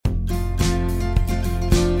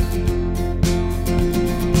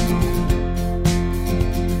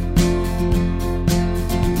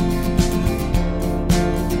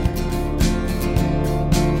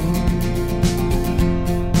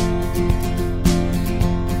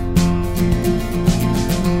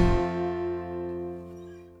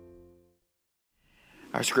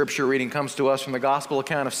Our scripture reading comes to us from the gospel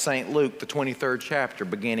account of St. Luke, the 23rd chapter,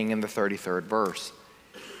 beginning in the 33rd verse.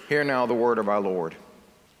 Hear now the word of our Lord.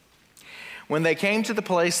 When they came to the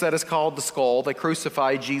place that is called the Skull, they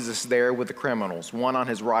crucified Jesus there with the criminals, one on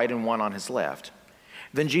his right and one on his left.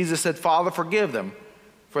 Then Jesus said, "Father, forgive them,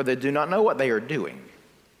 for they do not know what they are doing."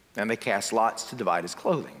 And they cast lots to divide his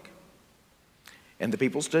clothing. And the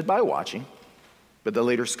people stood by watching, but the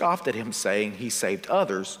leader scoffed at him, saying, "He saved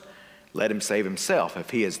others. Let him save himself if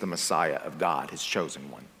he is the Messiah of God, his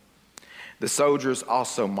chosen one." The soldiers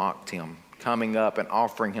also mocked him, coming up and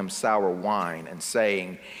offering him sour wine and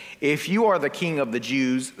saying, "If you are the king of the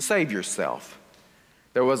Jews, save yourself."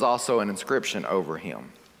 There was also an inscription over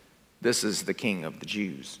him, "This is the King of the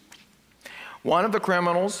Jews." One of the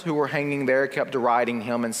criminals who were hanging there kept deriding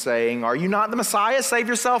him and saying, "Are you not the Messiah? Save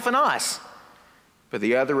yourself and us." But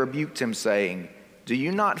the other rebuked him, saying, "Do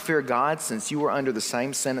you not fear God, since you are under the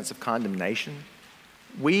same sentence of condemnation?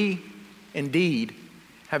 We, indeed,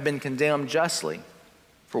 have been condemned justly,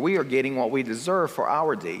 for we are getting what we deserve for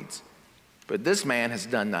our deeds. But this man has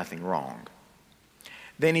done nothing wrong."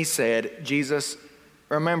 Then he said, "Jesus,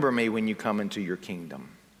 remember me when you come into your kingdom."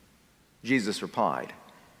 Jesus replied,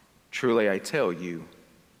 "Truly I tell you,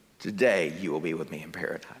 today you will be with me in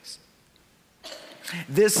paradise."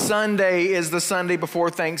 This Sunday is the Sunday before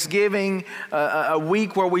Thanksgiving, a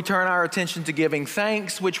week where we turn our attention to giving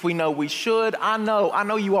thanks, which we know we should. I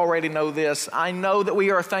know you already know this. I know that we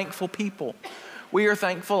are a thankful people. We are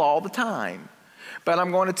thankful all the time. But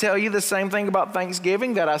I'm going to tell you the same thing about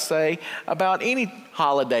Thanksgiving that I say about any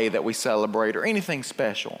holiday that we celebrate or anything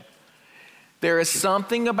special. There is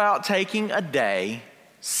something about taking a day,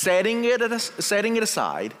 setting it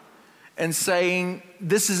aside, and saying,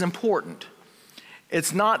 this is important.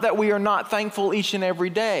 It's not that we are not thankful each and every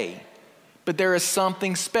day, but there is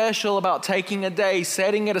something special about taking a day,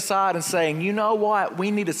 setting it aside, and saying, you know what? We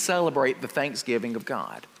need to celebrate the thanksgiving of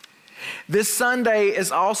God. This Sunday is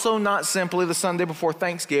also not simply the Sunday before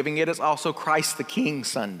Thanksgiving. It is also Christ the King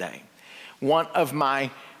Sunday, one of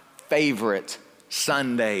my favorite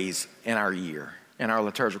Sundays in our year, in our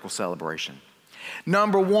liturgical celebration.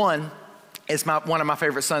 Number one, it's one of my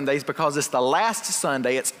favorite Sundays because it's the last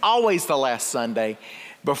Sunday. It's always the last Sunday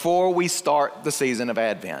before we start the season of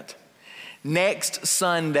Advent. Next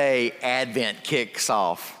Sunday, Advent kicks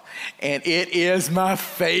off, and it is my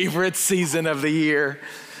favorite season of the year.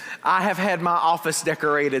 I have had my office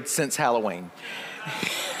decorated since Halloween.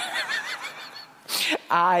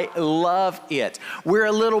 I love it. We're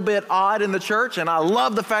a little bit odd in the church, and I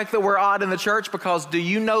love the fact that we're odd in the church because do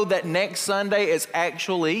you know that next Sunday is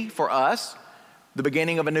actually, for us, the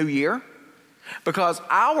beginning of a new year? Because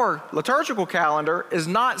our liturgical calendar is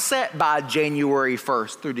not set by January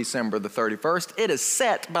 1st through December the 31st. It is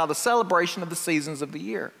set by the celebration of the seasons of the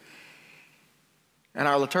year. And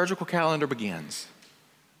our liturgical calendar begins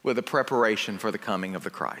with a preparation for the coming of the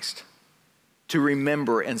Christ, to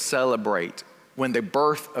remember and celebrate when the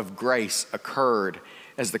birth of grace occurred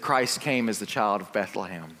as the Christ came as the child of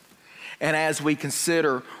Bethlehem. And as we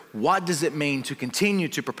consider what does it mean to continue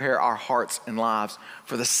to prepare our hearts and lives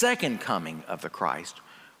for the second coming of the Christ,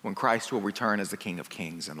 when Christ will return as the King of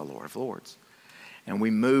Kings and the Lord of Lords. And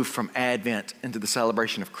we move from Advent into the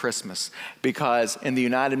celebration of Christmas because in the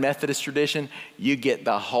United Methodist tradition, you get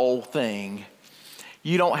the whole thing.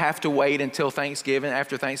 You don't have to wait until Thanksgiving,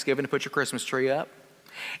 after Thanksgiving, to put your Christmas tree up.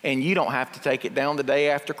 And you don't have to take it down the day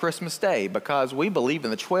after Christmas Day because we believe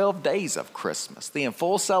in the 12 days of Christmas, the in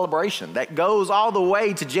full celebration that goes all the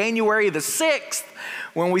way to January the 6th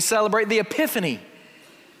when we celebrate the Epiphany,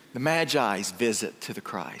 the Magi's visit to the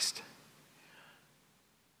Christ.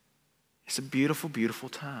 It's a beautiful, beautiful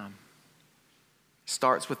time. It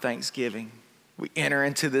starts with Thanksgiving. We enter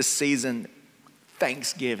into this season,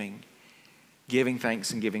 Thanksgiving, giving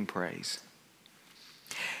thanks and giving praise.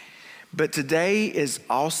 But today is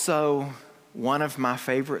also one of my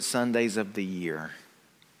favorite Sundays of the year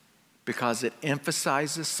because it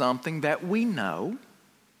emphasizes something that we know.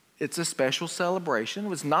 It's a special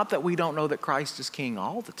celebration. It's not that we don't know that Christ is King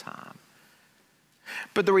all the time.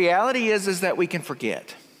 But the reality is that we can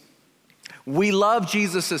forget. We love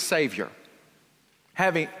Jesus as Savior.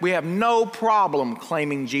 We have no problem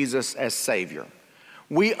claiming Jesus as Savior.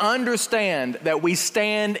 We understand that we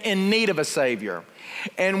stand in need of a Savior.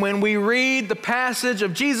 And when we read the passage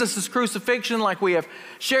of Jesus' crucifixion like we have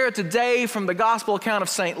shared today from the gospel account of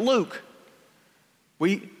St. Luke,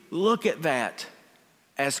 we look at that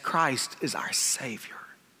as Christ is our Savior.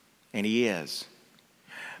 And He is.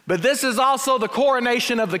 But this is also the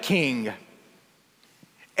coronation of the King.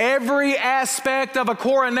 Every aspect of a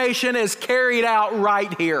coronation is carried out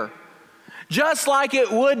right here. Just like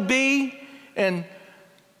it would be in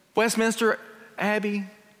Westminster Abbey,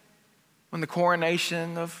 when the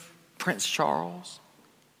coronation of Prince Charles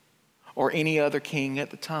or any other king at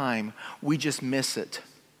the time, we just miss it.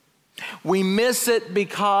 We miss it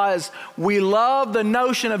because we love the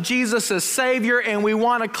notion of Jesus as Savior and we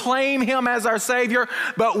want to claim Him as our Savior,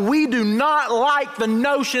 but we do not like the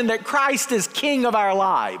notion that Christ is King of our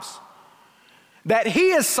lives, that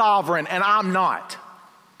He is sovereign and I'm not,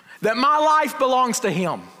 that my life belongs to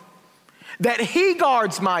Him, that He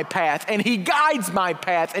guards my path and He guides my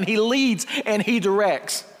path and He leads and He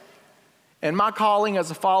directs. And my calling as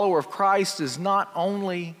a follower of Christ is not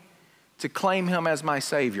only to claim Him as my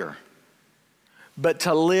Savior, but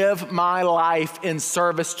to live my life in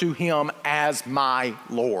service to Him as my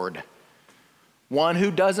Lord. One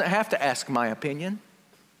who doesn't have to ask my opinion.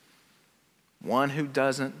 One who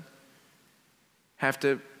doesn't have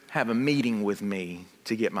to have a meeting with me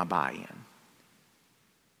to get my buy-in.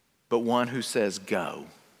 But one who says, go.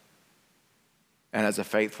 And as a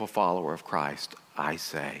faithful follower of Christ, I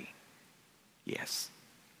say, yes.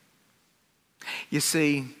 You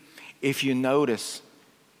see, if you notice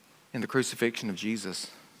in the crucifixion of Jesus,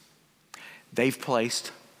 they've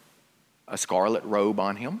placed a scarlet robe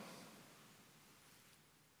on Him,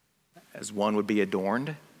 as one would be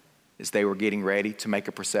adorned as they were getting ready to make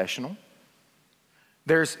a processional.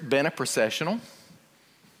 There's been a processional.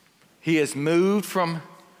 He has moved from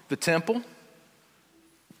the temple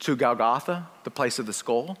to Golgotha, the place of the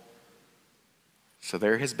skull. So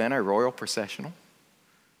there has been a royal processional.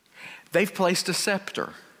 They've placed a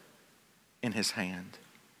scepter in His hand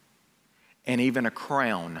and even a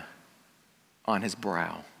crown on His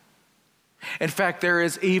brow. In fact, there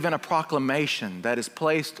is even a proclamation that is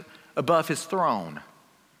placed above His throne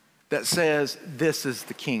that says, "This is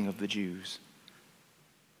the King of the Jews."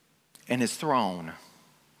 And His throne,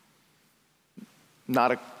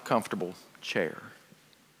 not a comfortable chair,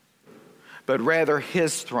 but rather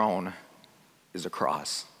His throne is a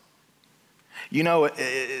cross. You know,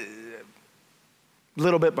 a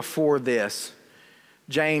little bit before this,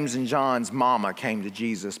 James and John's mama came to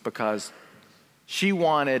Jesus because she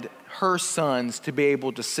wanted her sons to be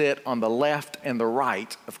able to sit on the left and the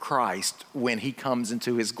right of Christ when He comes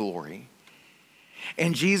into His glory.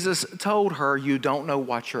 And Jesus told her, you don't know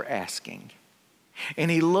what you're asking.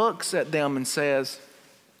 And He looks at them and says,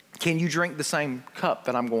 can you drink the same cup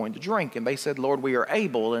that I'm going to drink? And they said, Lord, we are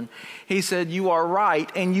able. And He said, you are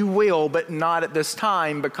right, and you will, but not at this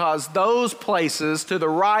time, because those places to the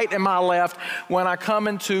right and my left, when I come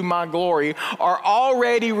into my glory, are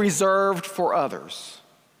already reserved for others.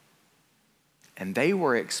 And they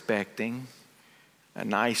were expecting a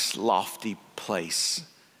nice, lofty place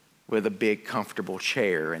with a big, comfortable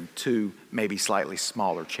chair and two, maybe slightly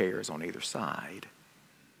smaller chairs on either side.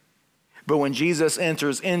 But when Jesus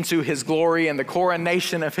enters into His glory and the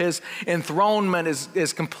coronation of His enthronement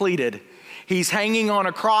is completed, He's hanging on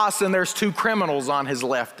a cross and there's two criminals on His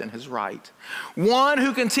left and His right. One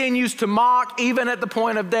who continues to mock even at the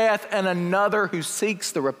point of death, and another who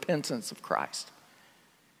seeks the repentance of Christ.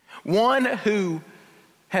 One who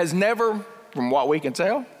has never, from what we can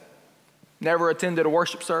tell, never attended a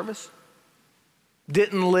worship service,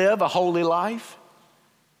 didn't live a holy life,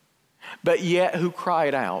 but yet who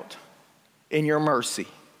cried out, in your mercy,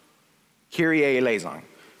 Kyrie eleison,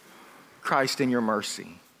 Christ, in your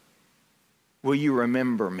mercy, will you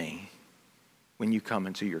remember me when you come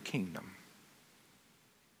into your kingdom?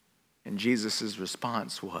 And Jesus'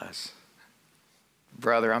 response was,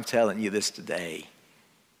 brother, I'm telling you this today,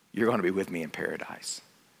 you're going to be with me in paradise.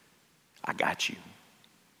 I got you.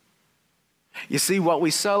 You see, what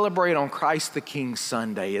we celebrate on Christ the King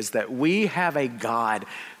Sunday is that we have a God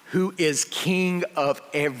who is King of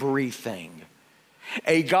everything.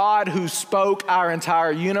 A God who spoke our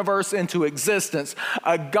entire universe into existence.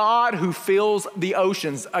 A God who fills the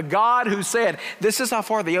oceans. A God who said, this is how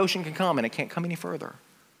far the ocean can come and it can't come any further.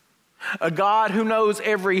 A God who knows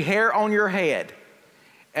every hair on your head.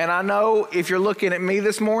 And I know if you're looking at me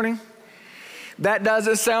this morning, that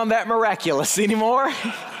doesn't sound that miraculous anymore.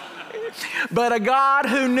 But a God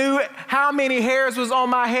who knew how many hairs was on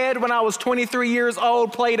my head when I was 23 years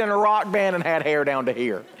old, played in a rock band and had hair down to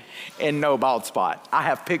here and no bald spot. I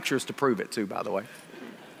have pictures to prove it too, by the way.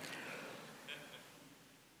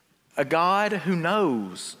 A God who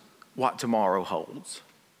knows what tomorrow holds,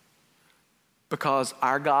 because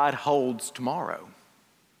our God holds tomorrow.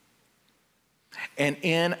 And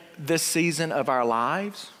in this season of our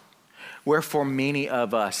lives, where for many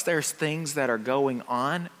of us, there's things that are going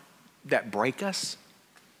on that break us,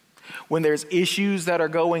 when there's issues that are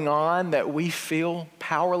going on that we feel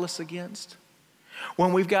powerless against,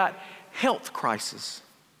 when we've got health crisis,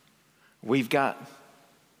 we've got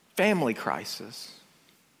family crisis.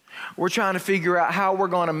 We're trying to figure out how we're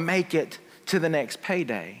going to make it to the next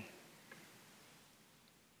payday.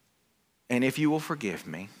 And if you will forgive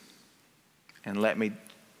me, and let me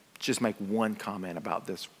just make one comment about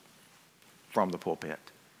this from the pulpit.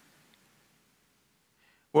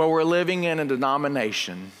 Well, we're living in a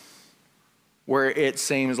denomination where it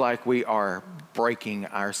seems like we are breaking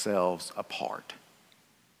ourselves apart.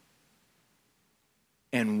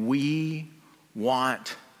 And we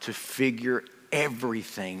want to figure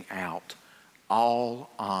everything out all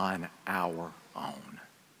on our own.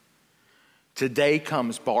 Today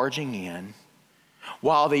comes barging in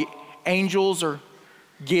while the angels are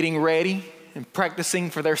getting ready and practicing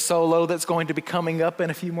for their solo that's going to be coming up in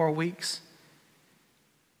a few more weeks.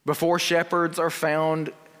 Before shepherds are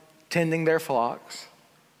found tending their flocks,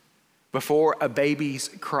 before a baby's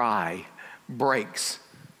cry breaks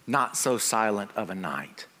not so silent of a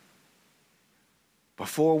night,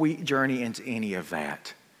 before we journey into any of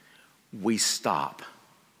that, we stop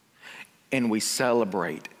and we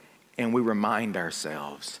celebrate and we remind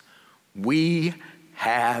ourselves, we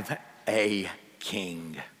have a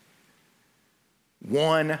king,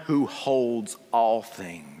 one who holds all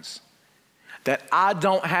things, that I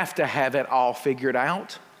don't have to have it all figured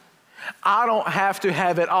out. I don't have to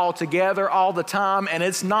have it all together all the time, and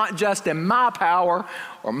it's not just in my power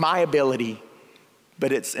or my ability,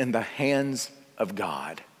 but it's in the hands of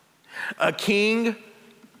God. A king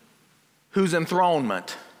whose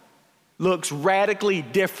enthronement looks radically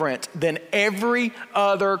different than every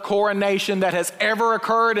other coronation that has ever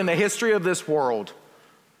occurred in the history of this world.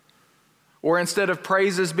 Or instead of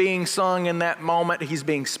praises being sung in that moment, he's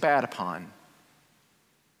being spat upon.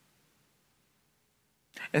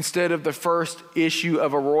 Instead of the first issue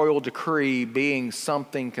of a royal decree being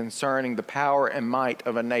something concerning the power and might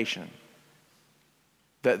of a nation,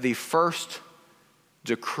 that the first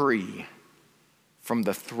decree from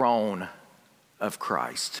the throne of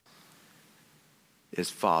Christ is,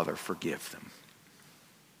 Father, forgive them.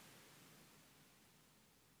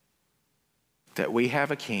 That we have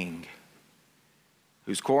a king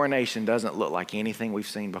whose coronation doesn't look like anything we've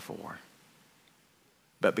seen before.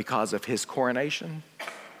 But because of his coronation,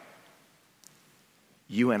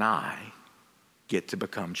 you and I get to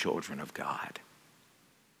become children of God.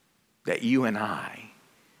 That you and I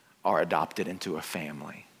are adopted into a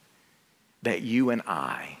family. That you and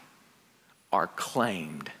I are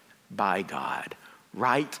claimed by God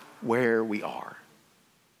right where we are.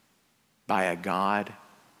 By a God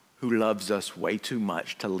who loves us way too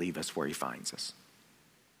much to leave us where he finds us.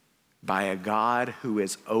 By a God who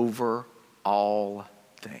is over all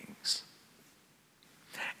things.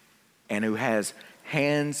 And who has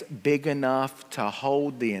hands big enough to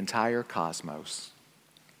hold the entire cosmos.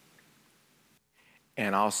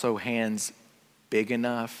 And also hands big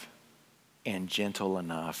enough and gentle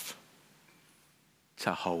enough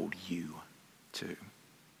to hold you too.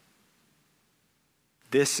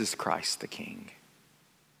 This is Christ the King.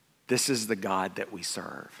 This is the God that we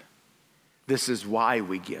serve. This is why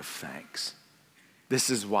we give thanks. This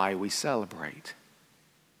is why we celebrate.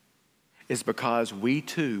 It's because we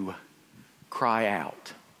too cry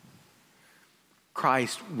out,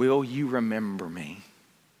 Christ, will you remember me?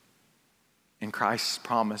 And Christ's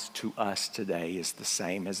promise to us today is the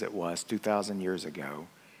same as it was 2,000 years ago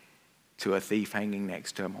to a thief hanging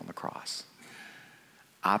next to him on the cross.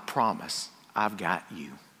 I promise I've got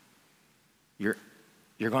you.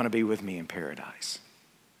 You're going to be with me in paradise.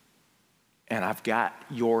 And I've got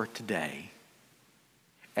your today.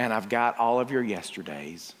 And I've got all of your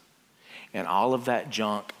yesterdays. And all of that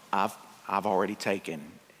junk I've already taken,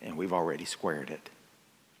 and we've already squared it.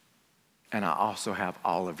 And I also have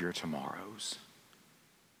all of your tomorrows.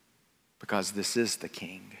 Because this is the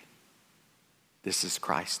King. This is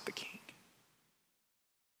Christ the King.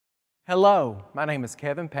 Hello, my name is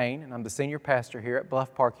Kevin Payne, and I'm the senior pastor here at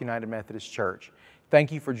Bluff Park United Methodist Church.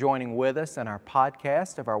 Thank you for joining with us in our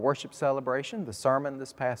podcast of our worship celebration, the sermon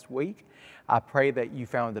this past week. I pray that you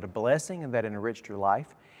found it a blessing and that it enriched your life.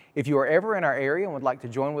 If you are ever in our area and would like to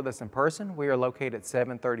join with us in person, we are located at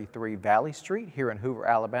 733 Valley Street here in Hoover,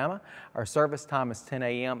 Alabama. Our service time is 10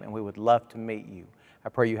 a.m. and we would love to meet you. I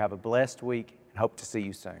pray you have a blessed week and hope to see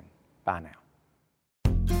you soon. Bye now.